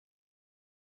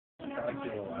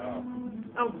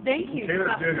Oh, thank you.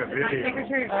 Taylor's doing a My video.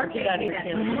 secretary of art gave me that.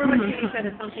 We're looking at each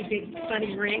other, something big,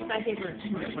 funny rings. I think we're.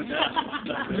 Give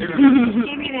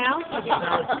me an ounce.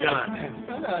 Now it's done.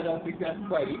 No, I don't think that's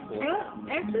quite equal. Well,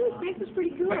 actually, this face is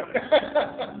pretty cool.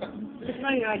 It's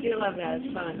funny though. I do love that.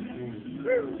 It's fun.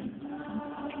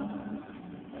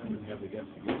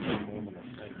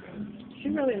 She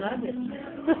really loved it.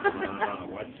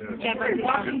 Yeah,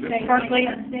 Sparkly.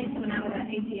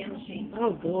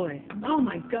 Oh boy. Oh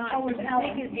my God. Oh, was it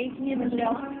naked ATM machine?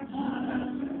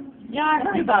 Yeah, I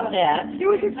heard about that. There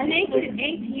was a naked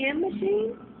ATM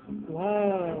machine?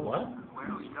 Whoa. What?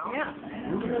 Yeah.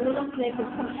 And the little snake was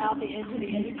coming out the edge of the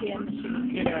ATM machine.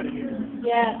 Get out of here.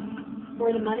 Yeah,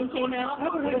 where the money came out.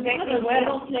 Oh, it was One of actually those wet.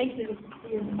 little snakes that was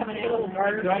coming out. Little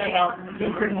garter. Tell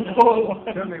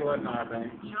me what not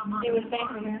bank. It was Bank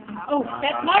of America. Oh,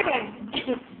 that's my bank.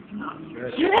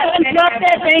 You haven't dropped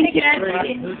that bank yet.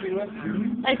 Who's he with?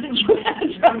 I said, you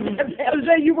haven't dropped that bank. Was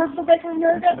that you work for Bank of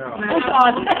America? No. Oh,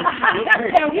 God.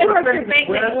 Yeah, we work for Bank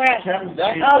of West. That's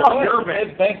Your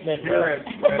bank. Bankman.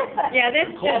 Yeah,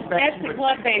 that's the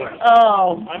club bank.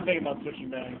 Oh. I'm thinking about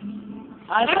switching banks.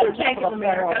 I was Bank of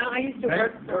America. I used to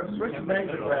work. Switch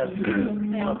banks at last.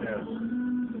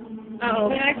 Oh,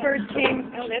 when I first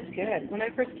came, oh, that's good. When I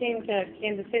first came to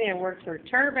Kansas City, I worked for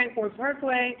Charter Bank Ford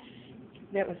Parkway.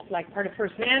 That was like part of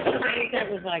First National Bank.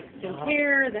 That was like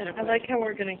Sinclair. Then I like how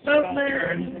we're going to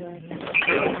Oakland.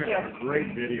 Great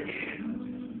video.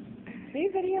 See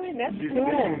videoing? That's She's cool.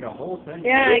 videoing the whole thing.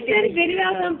 Yeah, I get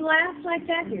videos on blast like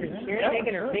that. You're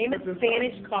taking her famous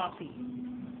Spanish coffee.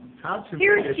 How to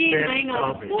Here's make a she Spanish laying on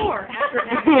the coffee. floor after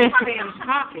having Spanish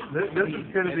coffee. This is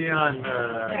going to be on.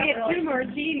 I had 2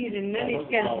 martinis and then he's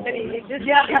got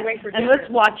just wait for And dinner. let's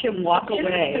watch him walk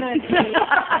away. Doesn't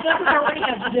already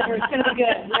have dinner. It's going to be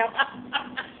good. Yep.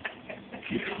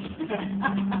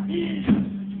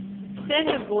 Does that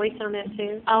have voice on that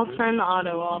too? I'll turn the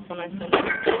auto off when I send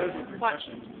it. Watch.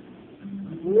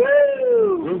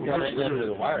 Got it into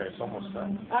the wire. It's almost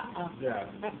done. Uh-oh. Yeah.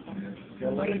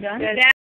 Are you done? That